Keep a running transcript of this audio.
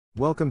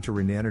Welcome to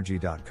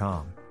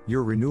RenewEnergy.com,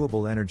 your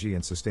renewable energy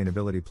and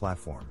sustainability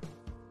platform.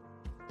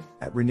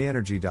 At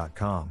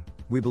RenewEnergy.com,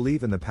 we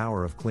believe in the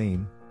power of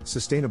clean,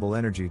 sustainable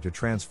energy to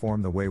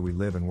transform the way we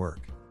live and work.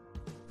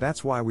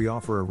 That's why we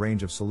offer a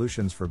range of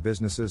solutions for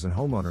businesses and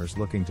homeowners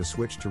looking to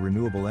switch to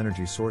renewable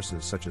energy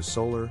sources such as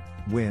solar,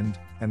 wind,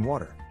 and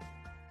water.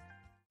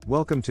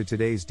 Welcome to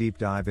today's deep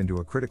dive into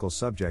a critical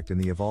subject in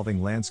the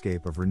evolving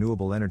landscape of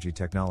renewable energy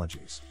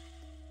technologies.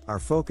 Our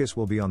focus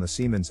will be on the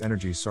Siemens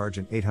Energy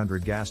Sargent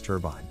 800 gas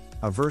turbine,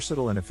 a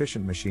versatile and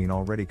efficient machine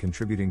already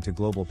contributing to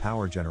global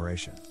power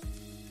generation.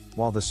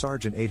 While the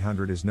Sargent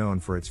 800 is known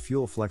for its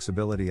fuel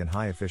flexibility and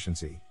high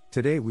efficiency,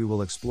 today we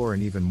will explore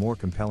an even more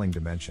compelling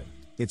dimension: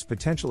 its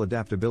potential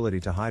adaptability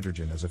to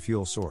hydrogen as a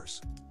fuel source.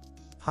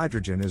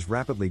 Hydrogen is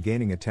rapidly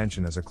gaining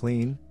attention as a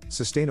clean,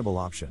 sustainable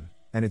option,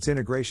 and its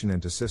integration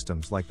into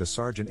systems like the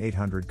Sargent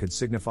 800 could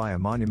signify a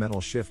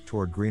monumental shift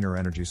toward greener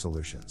energy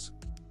solutions.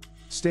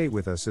 Stay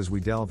with us as we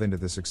delve into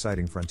this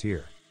exciting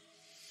frontier.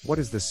 What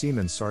is the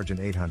Siemens Sargent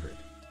 800?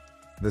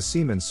 The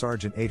Siemens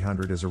Sargent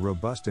 800 is a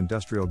robust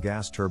industrial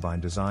gas turbine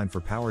designed for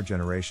power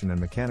generation and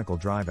mechanical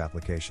drive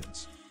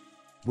applications.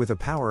 With a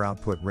power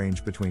output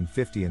range between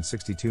 50 and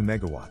 62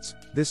 megawatts,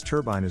 this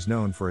turbine is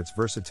known for its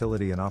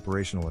versatility and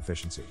operational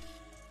efficiency.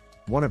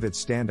 One of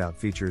its standout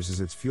features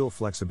is its fuel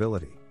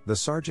flexibility. The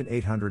Sargent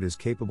 800 is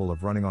capable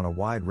of running on a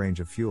wide range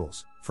of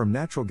fuels, from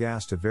natural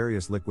gas to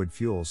various liquid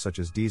fuels such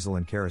as diesel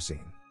and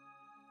kerosene.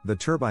 The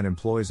turbine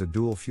employs a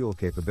dual fuel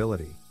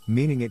capability,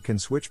 meaning it can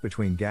switch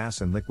between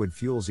gas and liquid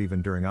fuels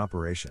even during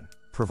operation,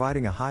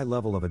 providing a high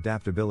level of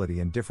adaptability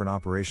in different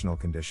operational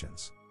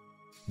conditions.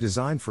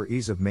 Designed for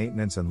ease of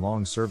maintenance and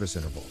long service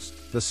intervals,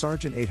 the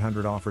Sargent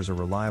 800 offers a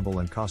reliable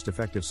and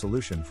cost-effective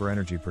solution for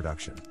energy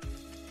production.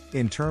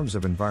 In terms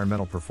of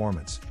environmental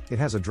performance, it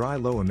has a dry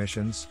low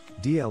emissions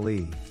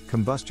 (DLE)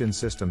 combustion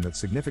system that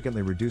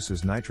significantly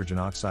reduces nitrogen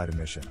oxide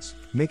emissions,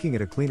 making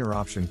it a cleaner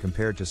option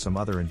compared to some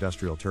other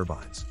industrial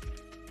turbines.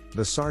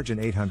 The Sargent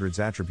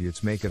 800's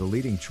attributes make it a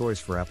leading choice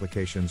for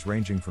applications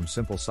ranging from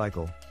simple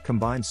cycle,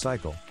 combined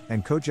cycle,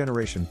 and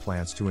cogeneration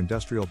plants to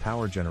industrial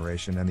power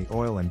generation and the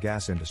oil and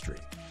gas industry.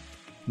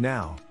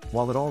 Now,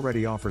 while it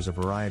already offers a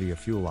variety of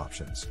fuel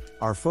options,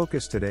 our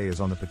focus today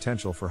is on the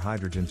potential for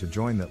hydrogen to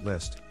join that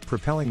list,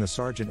 propelling the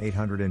Sargent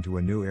 800 into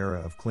a new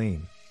era of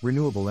clean,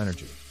 renewable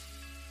energy.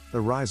 The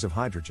rise of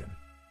hydrogen.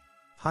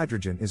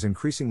 Hydrogen is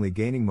increasingly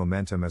gaining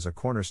momentum as a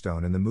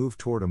cornerstone in the move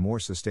toward a more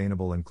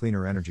sustainable and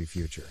cleaner energy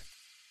future.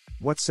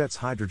 What sets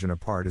hydrogen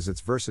apart is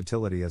its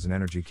versatility as an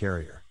energy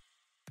carrier.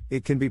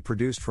 It can be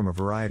produced from a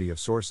variety of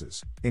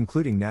sources,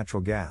 including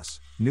natural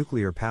gas,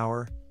 nuclear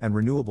power, and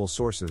renewable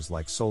sources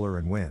like solar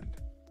and wind.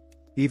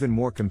 Even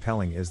more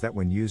compelling is that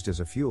when used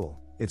as a fuel,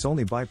 its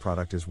only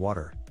byproduct is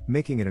water,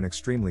 making it an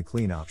extremely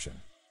clean option.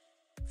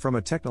 From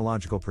a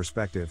technological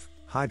perspective,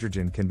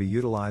 hydrogen can be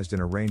utilized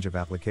in a range of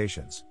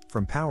applications,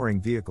 from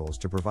powering vehicles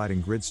to providing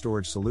grid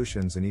storage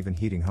solutions and even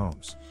heating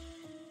homes.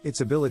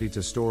 Its ability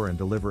to store and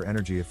deliver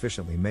energy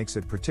efficiently makes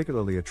it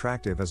particularly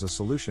attractive as a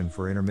solution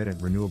for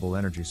intermittent renewable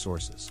energy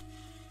sources.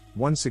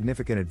 One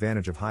significant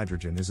advantage of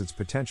hydrogen is its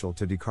potential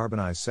to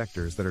decarbonize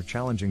sectors that are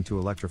challenging to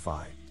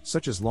electrify,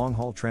 such as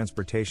long-haul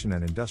transportation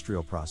and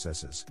industrial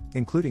processes,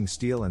 including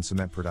steel and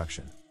cement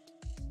production.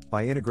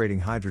 By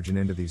integrating hydrogen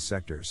into these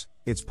sectors,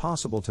 it's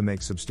possible to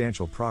make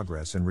substantial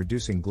progress in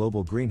reducing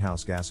global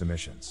greenhouse gas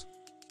emissions.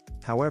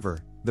 However,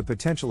 the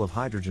potential of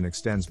hydrogen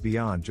extends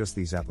beyond just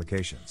these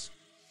applications.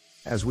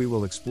 As we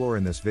will explore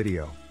in this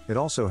video, it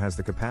also has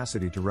the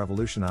capacity to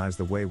revolutionize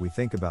the way we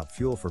think about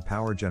fuel for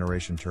power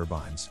generation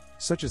turbines,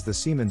 such as the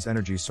Siemens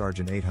Energy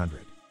Sargent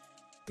 800.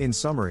 In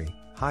summary,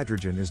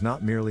 hydrogen is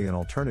not merely an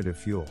alternative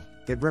fuel,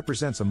 it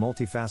represents a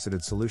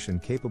multifaceted solution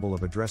capable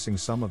of addressing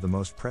some of the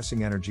most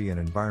pressing energy and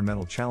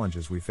environmental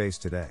challenges we face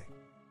today.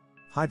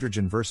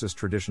 Hydrogen versus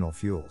traditional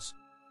fuels.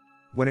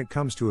 When it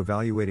comes to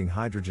evaluating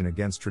hydrogen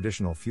against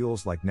traditional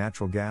fuels like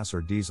natural gas or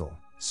diesel,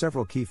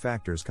 several key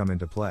factors come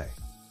into play.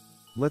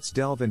 Let's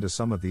delve into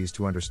some of these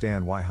to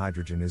understand why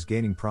hydrogen is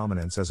gaining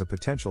prominence as a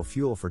potential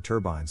fuel for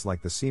turbines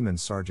like the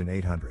Siemens Sargent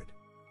 800.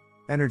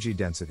 Energy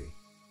density.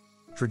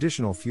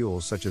 Traditional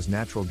fuels such as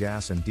natural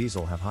gas and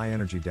diesel have high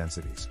energy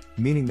densities,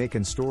 meaning they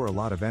can store a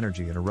lot of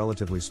energy in a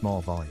relatively small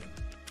volume.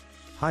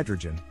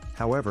 Hydrogen,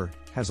 however,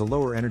 has a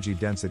lower energy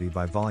density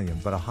by volume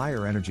but a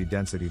higher energy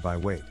density by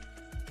weight.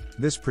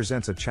 This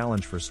presents a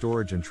challenge for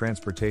storage and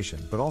transportation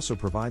but also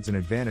provides an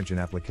advantage in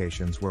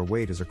applications where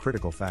weight is a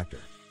critical factor.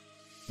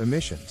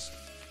 Emissions.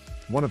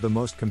 One of the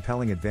most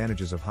compelling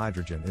advantages of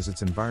hydrogen is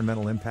its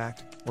environmental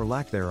impact, or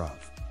lack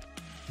thereof.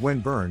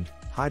 When burned,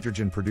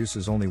 hydrogen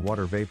produces only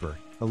water vapor,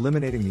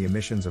 eliminating the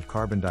emissions of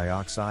carbon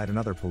dioxide and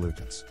other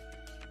pollutants.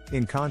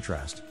 In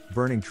contrast,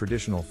 burning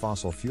traditional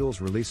fossil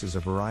fuels releases a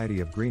variety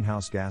of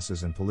greenhouse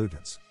gases and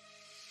pollutants.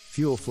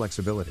 Fuel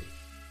flexibility.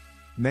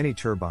 Many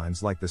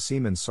turbines like the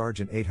Siemens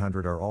Sargent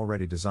 800 are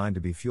already designed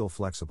to be fuel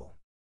flexible.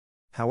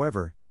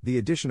 However, the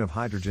addition of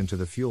hydrogen to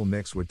the fuel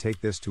mix would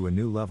take this to a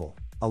new level,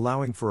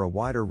 allowing for a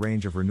wider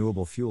range of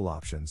renewable fuel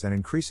options and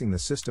increasing the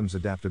system's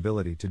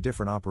adaptability to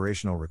different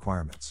operational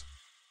requirements.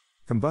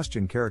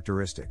 Combustion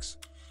characteristics.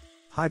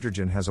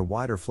 Hydrogen has a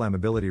wider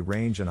flammability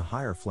range and a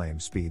higher flame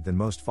speed than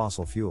most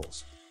fossil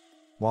fuels.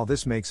 While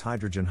this makes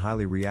hydrogen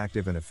highly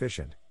reactive and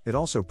efficient, it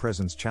also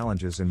presents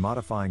challenges in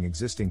modifying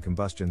existing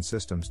combustion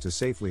systems to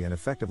safely and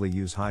effectively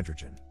use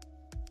hydrogen.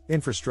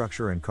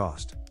 Infrastructure and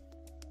cost.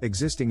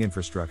 Existing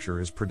infrastructure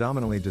is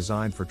predominantly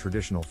designed for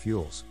traditional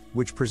fuels,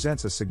 which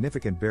presents a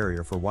significant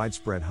barrier for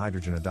widespread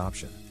hydrogen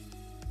adoption.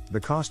 The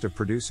cost of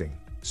producing,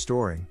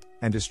 storing,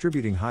 and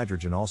distributing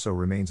hydrogen also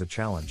remains a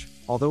challenge,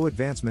 although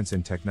advancements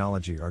in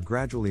technology are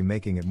gradually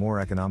making it more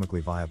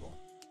economically viable.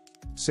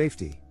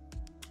 Safety.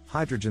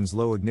 Hydrogen's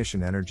low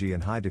ignition energy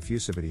and high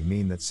diffusivity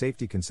mean that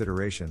safety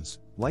considerations,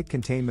 like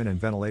containment and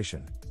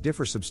ventilation,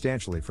 differ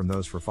substantially from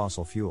those for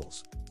fossil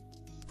fuels.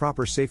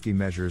 Proper safety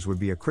measures would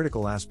be a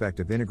critical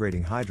aspect of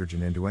integrating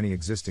hydrogen into any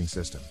existing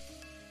system.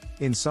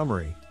 In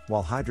summary,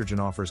 while hydrogen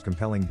offers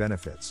compelling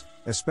benefits,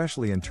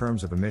 especially in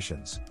terms of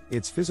emissions,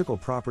 its physical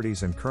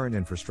properties and current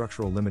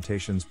infrastructural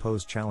limitations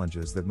pose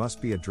challenges that must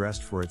be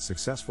addressed for its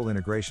successful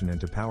integration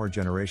into power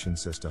generation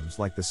systems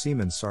like the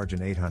Siemens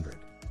SGT 800.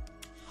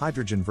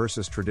 Hydrogen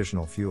versus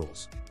traditional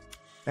fuels.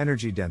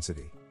 Energy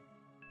density.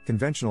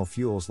 Conventional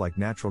fuels like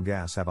natural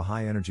gas have a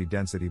high energy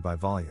density by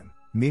volume,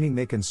 meaning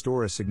they can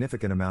store a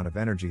significant amount of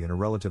energy in a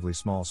relatively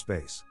small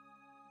space.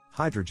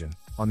 Hydrogen,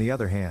 on the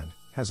other hand,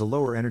 has a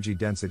lower energy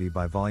density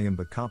by volume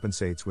but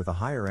compensates with a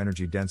higher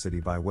energy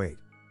density by weight.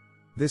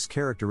 This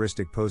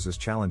characteristic poses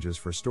challenges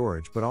for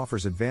storage but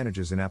offers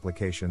advantages in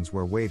applications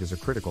where weight is a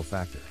critical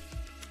factor.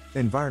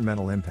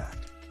 Environmental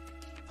impact.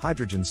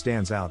 Hydrogen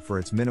stands out for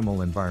its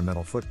minimal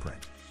environmental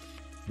footprint.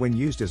 When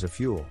used as a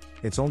fuel,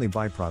 its only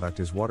byproduct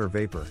is water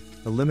vapor,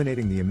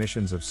 eliminating the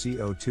emissions of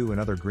CO2 and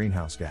other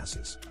greenhouse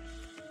gases.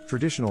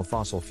 Traditional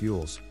fossil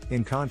fuels,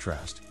 in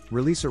contrast,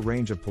 release a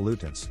range of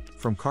pollutants,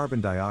 from carbon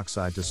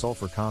dioxide to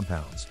sulfur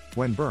compounds,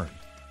 when burned.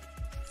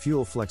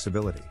 Fuel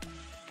flexibility.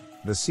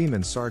 The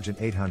Siemens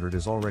SGT 800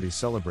 is already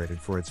celebrated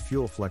for its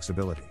fuel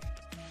flexibility.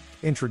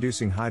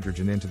 Introducing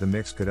hydrogen into the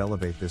mix could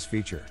elevate this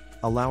feature,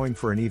 allowing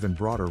for an even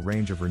broader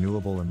range of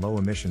renewable and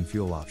low-emission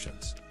fuel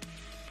options.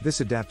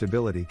 This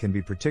adaptability can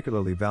be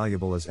particularly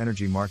valuable as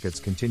energy markets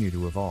continue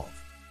to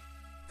evolve.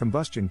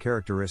 Combustion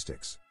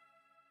characteristics.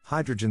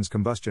 Hydrogen's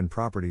combustion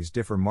properties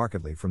differ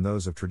markedly from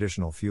those of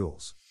traditional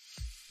fuels.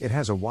 It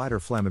has a wider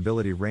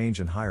flammability range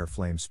and higher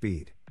flame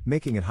speed,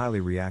 making it highly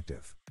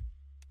reactive.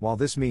 While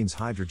this means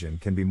hydrogen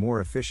can be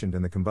more efficient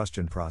in the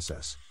combustion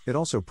process, it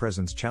also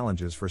presents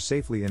challenges for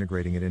safely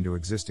integrating it into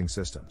existing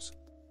systems.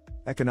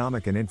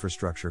 Economic and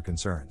infrastructure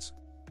concerns.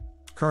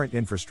 Current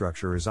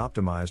infrastructure is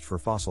optimized for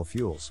fossil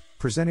fuels,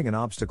 presenting an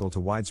obstacle to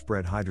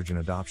widespread hydrogen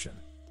adoption.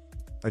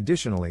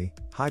 Additionally,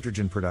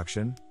 hydrogen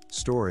production,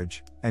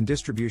 storage, and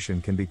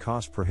distribution can be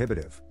cost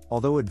prohibitive,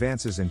 although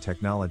advances in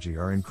technology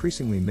are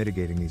increasingly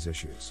mitigating these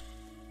issues.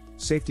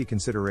 Safety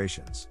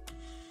considerations.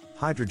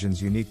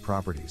 Hydrogen's unique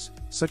properties,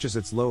 such as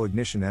its low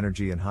ignition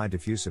energy and high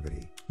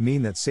diffusivity,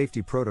 mean that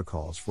safety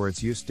protocols for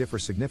its use differ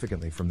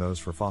significantly from those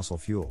for fossil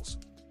fuels.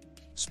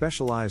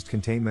 Specialized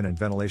containment and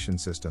ventilation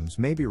systems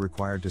may be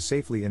required to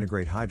safely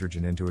integrate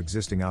hydrogen into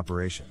existing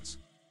operations.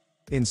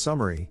 In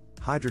summary,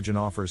 hydrogen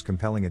offers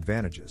compelling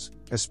advantages,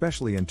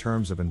 especially in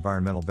terms of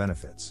environmental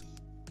benefits.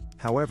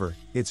 However,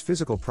 its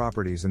physical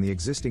properties and the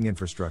existing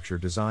infrastructure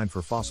designed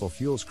for fossil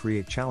fuels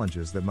create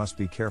challenges that must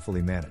be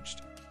carefully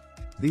managed.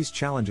 These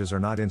challenges are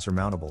not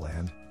insurmountable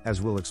and,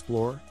 as we'll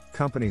explore,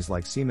 companies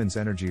like Siemens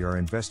Energy are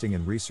investing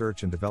in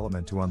research and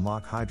development to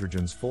unlock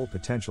hydrogen's full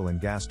potential in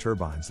gas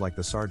turbines like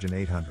the SGT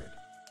 800.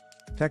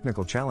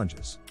 Technical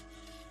challenges.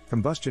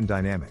 Combustion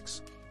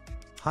dynamics.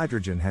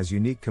 Hydrogen has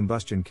unique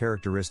combustion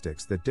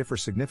characteristics that differ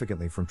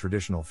significantly from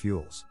traditional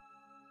fuels.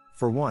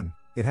 For one,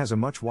 it has a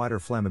much wider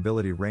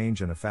flammability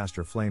range and a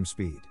faster flame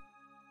speed.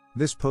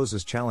 This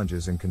poses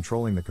challenges in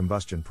controlling the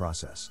combustion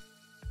process.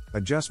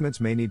 Adjustments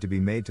may need to be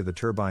made to the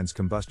turbine's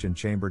combustion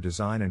chamber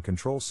design and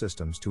control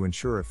systems to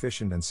ensure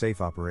efficient and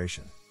safe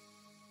operation.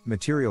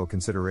 Material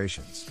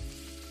considerations.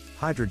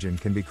 Hydrogen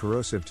can be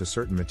corrosive to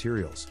certain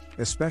materials,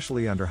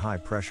 especially under high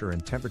pressure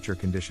and temperature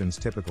conditions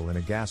typical in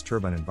a gas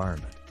turbine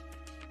environment.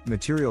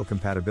 Material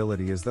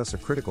compatibility is thus a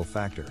critical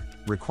factor,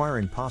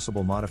 requiring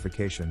possible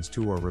modifications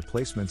to or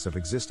replacements of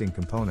existing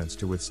components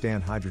to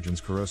withstand hydrogen's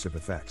corrosive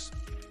effects.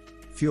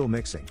 Fuel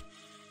mixing.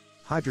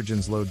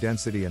 Hydrogen's low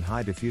density and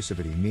high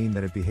diffusivity mean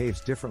that it behaves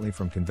differently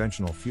from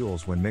conventional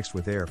fuels when mixed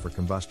with air for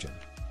combustion.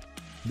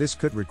 This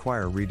could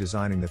require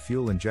redesigning the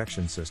fuel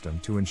injection system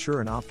to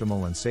ensure an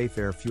optimal and safe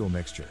air-fuel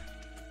mixture.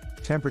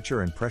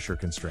 Temperature and pressure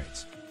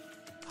constraints.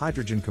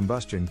 Hydrogen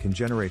combustion can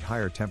generate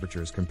higher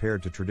temperatures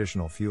compared to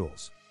traditional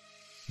fuels.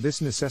 This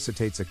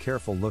necessitates a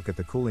careful look at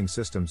the cooling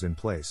systems in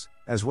place,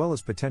 as well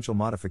as potential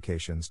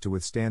modifications to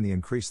withstand the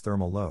increased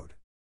thermal load.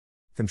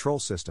 Control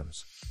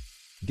systems.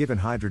 Given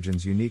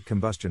hydrogen's unique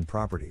combustion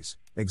properties,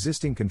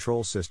 existing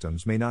control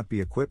systems may not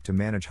be equipped to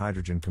manage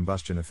hydrogen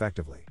combustion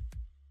effectively.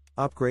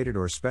 Upgraded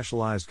or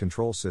specialized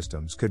control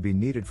systems could be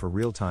needed for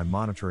real-time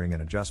monitoring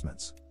and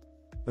adjustments.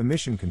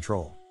 Emission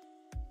control.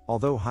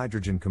 Although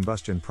hydrogen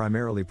combustion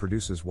primarily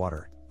produces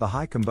water, The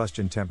high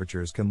combustion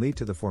temperatures can lead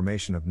to the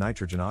formation of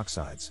nitrogen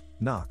oxides,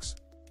 NOx.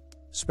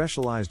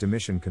 Specialized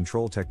emission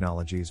control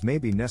technologies may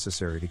be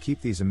necessary to keep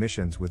these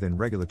emissions within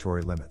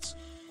regulatory limits.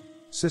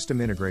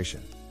 System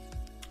integration.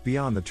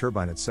 Beyond the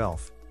turbine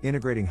itself,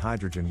 integrating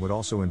hydrogen would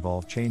also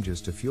involve changes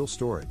to fuel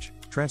storage,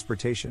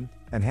 transportation,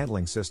 and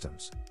handling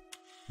systems.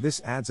 This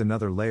adds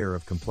another layer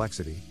of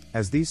complexity,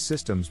 as these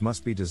systems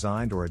must be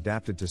designed or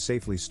adapted to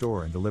safely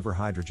store and deliver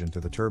hydrogen to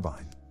the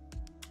turbine.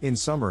 In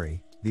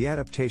summary, the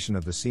adaptation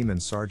of the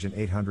Siemens Sargent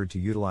 800 to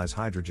utilize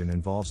hydrogen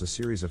involves a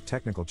series of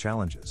technical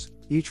challenges,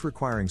 each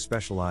requiring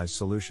specialized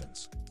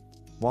solutions.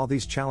 While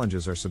these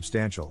challenges are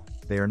substantial,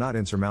 they are not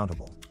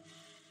insurmountable.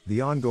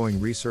 The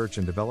ongoing research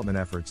and development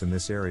efforts in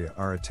this area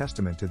are a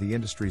testament to the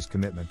industry's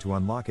commitment to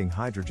unlocking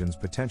hydrogen's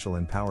potential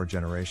in power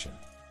generation.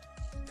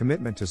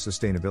 Commitment to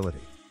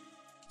sustainability.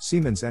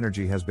 Siemens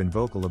Energy has been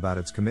vocal about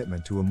its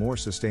commitment to a more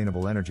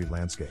sustainable energy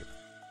landscape.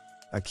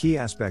 A key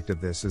aspect of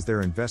this is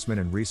their investment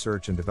in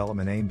research and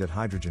development aimed at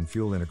hydrogen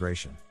fuel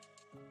integration.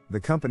 The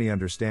company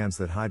understands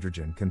that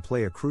hydrogen can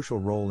play a crucial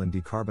role in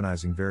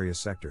decarbonizing various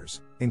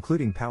sectors,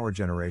 including power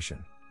generation,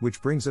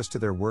 which brings us to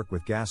their work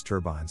with gas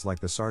turbines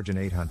like the Sargent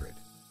 800.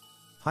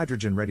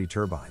 Hydrogen-ready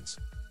turbines.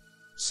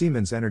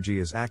 Siemens Energy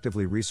is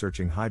actively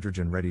researching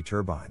hydrogen-ready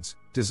turbines,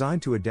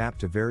 designed to adapt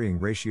to varying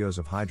ratios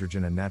of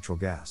hydrogen and natural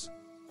gas.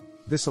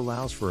 This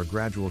allows for a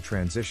gradual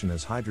transition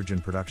as hydrogen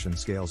production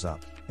scales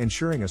up,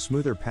 ensuring a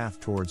smoother path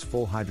towards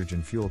full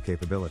hydrogen fuel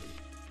capability.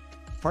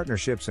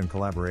 Partnerships and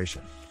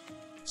collaboration.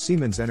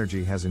 Siemens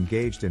Energy has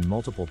engaged in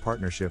multiple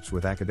partnerships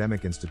with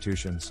academic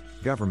institutions,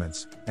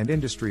 governments, and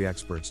industry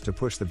experts to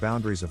push the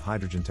boundaries of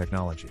hydrogen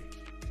technology.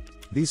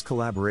 These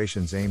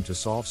collaborations aim to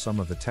solve some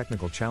of the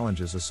technical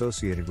challenges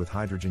associated with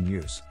hydrogen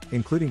use,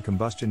 including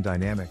combustion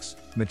dynamics,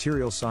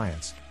 material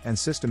science, and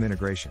system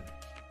integration.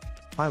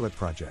 Pilot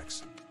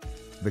projects.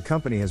 The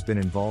company has been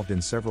involved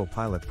in several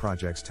pilot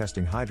projects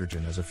testing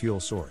hydrogen as a fuel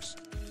source.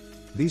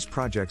 These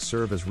projects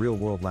serve as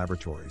real-world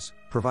laboratories,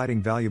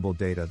 providing valuable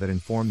data that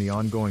inform the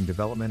ongoing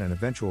development and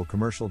eventual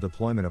commercial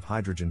deployment of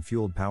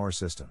hydrogen-fueled power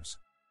systems.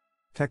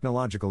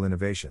 Technological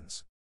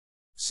innovations.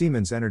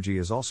 Siemens Energy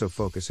is also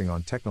focusing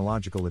on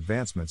technological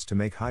advancements to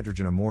make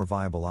hydrogen a more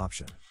viable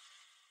option.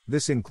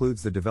 This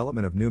includes the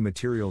development of new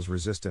materials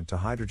resistant to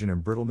hydrogen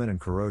embrittlement and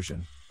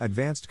corrosion,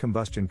 advanced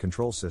combustion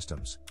control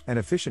systems, and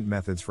efficient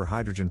methods for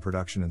hydrogen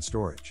production and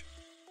storage.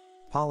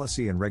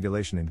 Policy and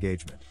regulation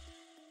engagement.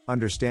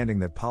 Understanding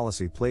that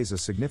policy plays a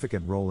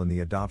significant role in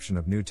the adoption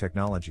of new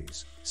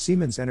technologies,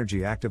 Siemens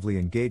Energy actively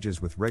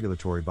engages with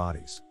regulatory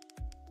bodies.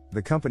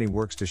 The company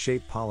works to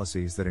shape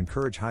policies that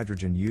encourage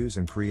hydrogen use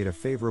and create a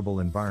favorable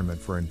environment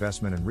for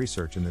investment and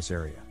research in this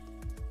area.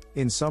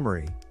 In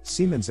summary,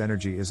 Siemens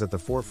Energy is at the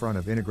forefront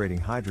of integrating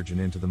hydrogen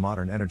into the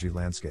modern energy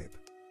landscape.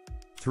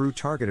 Through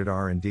targeted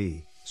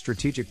R&D,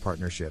 strategic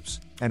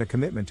partnerships, and a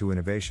commitment to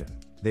innovation,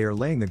 they are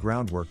laying the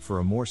groundwork for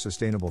a more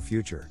sustainable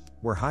future,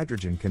 where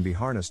hydrogen can be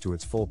harnessed to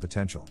its full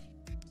potential.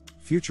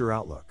 Future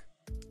outlook.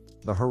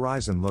 The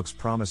horizon looks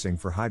promising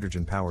for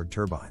hydrogen-powered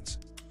turbines.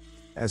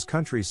 As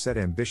countries set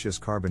ambitious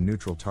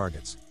carbon-neutral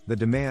targets, the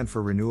demand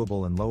for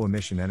renewable and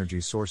low-emission energy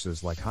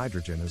sources like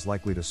hydrogen is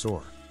likely to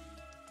soar.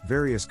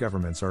 Various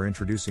governments are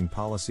introducing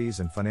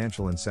policies and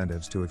financial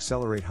incentives to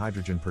accelerate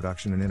hydrogen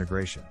production and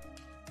integration.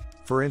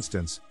 For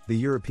instance, the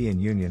European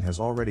Union has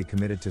already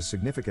committed to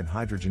significant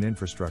hydrogen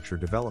infrastructure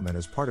development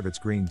as part of its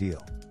Green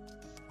Deal.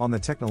 On the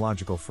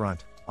technological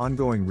front,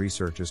 ongoing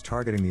research is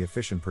targeting the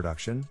efficient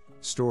production,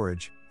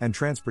 storage, and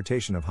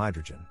transportation of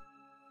hydrogen.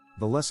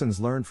 The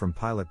lessons learned from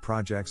pilot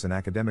projects and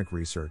academic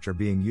research are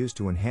being used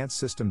to enhance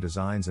system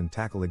designs and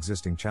tackle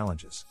existing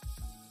challenges.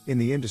 In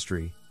the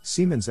industry,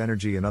 Siemens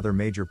Energy and other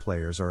major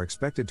players are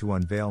expected to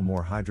unveil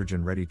more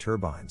hydrogen-ready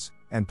turbines,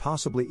 and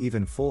possibly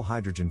even full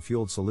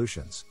hydrogen-fueled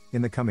solutions,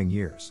 in the coming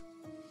years.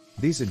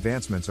 These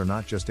advancements are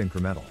not just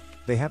incremental,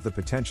 they have the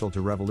potential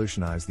to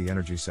revolutionize the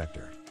energy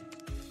sector.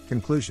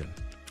 Conclusion.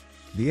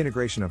 The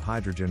integration of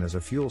hydrogen as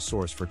a fuel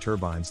source for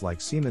turbines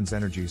like Siemens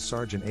Energy's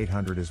Sargent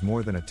 800 is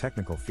more than a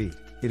technical feat,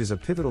 it is a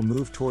pivotal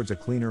move towards a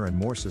cleaner and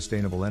more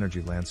sustainable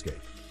energy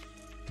landscape.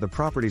 The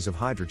properties of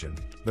hydrogen,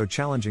 though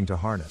challenging to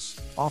harness,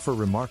 offer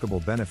remarkable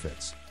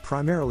benefits,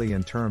 primarily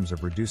in terms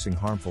of reducing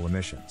harmful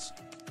emissions.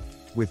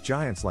 With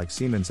giants like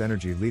Siemens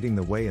Energy leading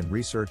the way in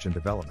research and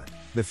development,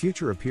 the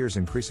future appears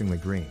increasingly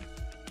green.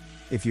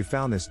 If you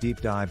found this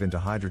deep dive into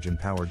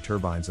hydrogen-powered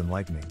turbines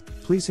enlightening,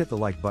 please hit the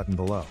like button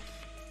below.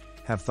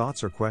 Have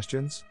thoughts or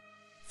questions?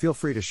 Feel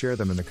free to share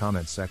them in the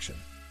comments section.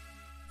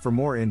 For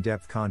more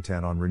in-depth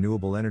content on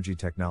renewable energy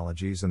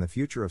technologies and the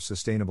future of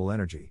sustainable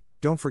energy,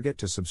 don't forget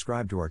to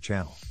subscribe to our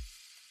channel.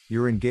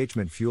 Your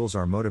engagement fuels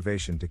our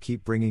motivation to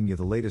keep bringing you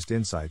the latest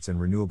insights in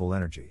renewable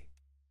energy.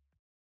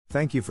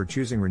 Thank you for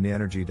choosing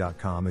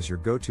ReneEnergy.com as your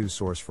go-to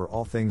source for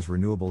all things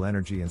renewable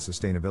energy and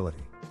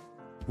sustainability.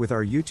 With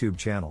our YouTube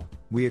channel,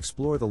 we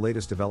explore the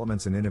latest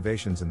developments and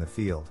innovations in the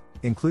field,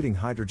 including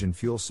hydrogen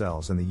fuel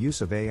cells and the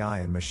use of AI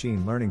and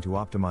machine learning to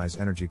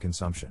optimize energy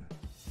consumption.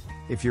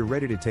 If you're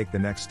ready to take the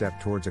next step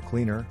towards a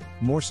cleaner,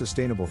 more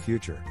sustainable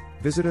future,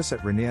 Visit us at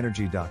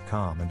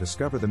renewenergy.com and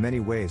discover the many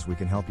ways we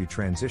can help you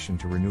transition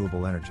to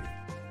renewable energy.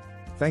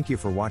 Thank you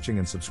for watching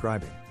and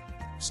subscribing.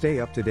 Stay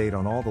up to date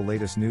on all the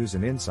latest news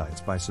and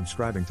insights by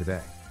subscribing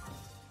today.